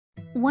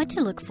What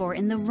to look for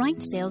in the right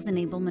sales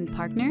enablement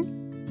partner?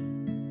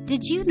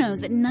 Did you know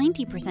that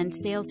 90%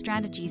 sales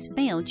strategies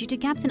fail due to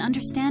gaps in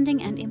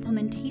understanding and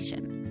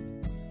implementation?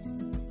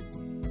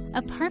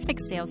 A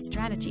perfect sales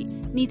strategy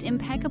needs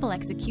impeccable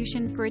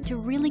execution for it to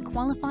really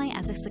qualify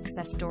as a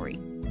success story.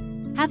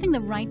 Having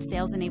the right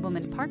sales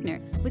enablement partner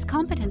with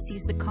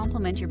competencies that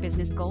complement your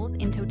business goals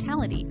in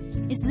totality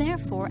is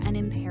therefore an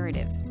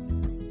imperative.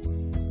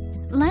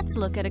 Let's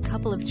look at a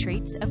couple of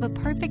traits of a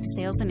perfect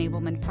sales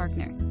enablement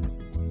partner.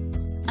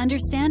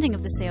 Understanding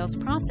of the sales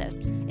process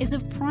is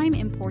of prime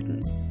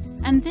importance,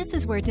 and this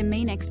is where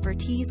domain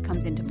expertise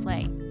comes into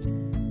play.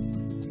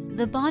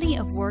 The body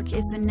of work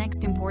is the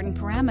next important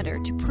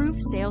parameter to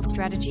prove sales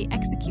strategy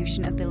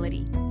execution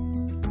ability.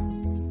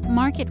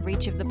 Market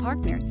reach of the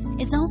partner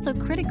is also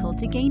critical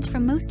to gauge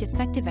from most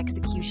effective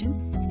execution,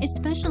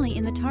 especially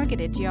in the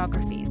targeted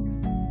geographies.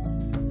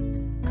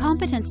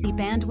 Competency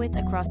bandwidth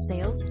across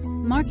sales,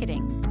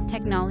 marketing,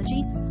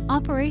 technology,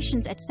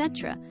 operations,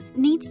 etc.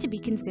 needs to be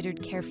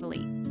considered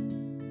carefully.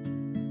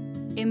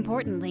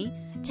 Importantly,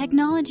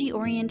 technology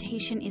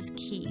orientation is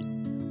key,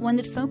 one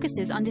that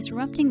focuses on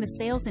disrupting the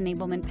sales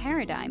enablement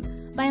paradigm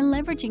by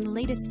leveraging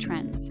latest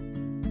trends.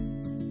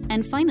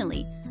 And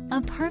finally, a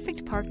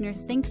perfect partner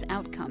thinks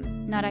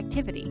outcome, not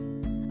activity.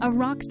 A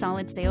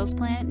rock-solid sales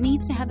plan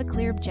needs to have a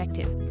clear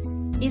objective.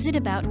 Is it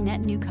about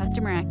net new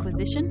customer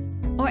acquisition,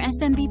 or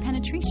SMB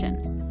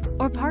penetration,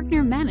 or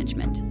partner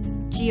management,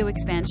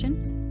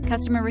 geo-expansion,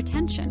 customer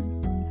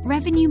retention,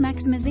 revenue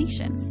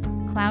maximization,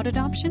 cloud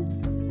adoption,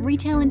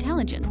 retail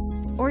intelligence,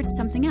 or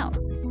something else?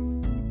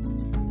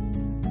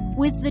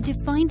 With the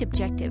defined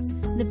objective,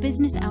 the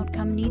business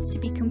outcome needs to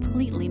be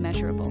completely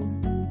measurable.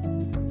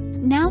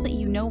 Now that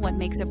you know what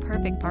makes a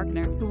perfect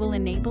partner who will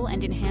enable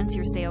and enhance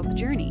your sales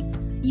journey,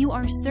 you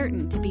are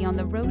certain to be on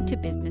the road to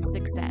business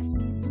success.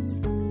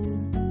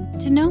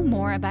 To know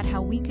more about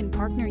how we can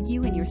partner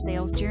you in your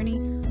sales journey,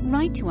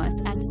 write to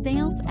us at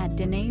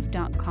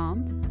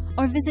sales@denave.com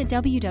or visit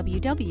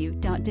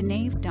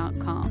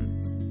www.denave.com.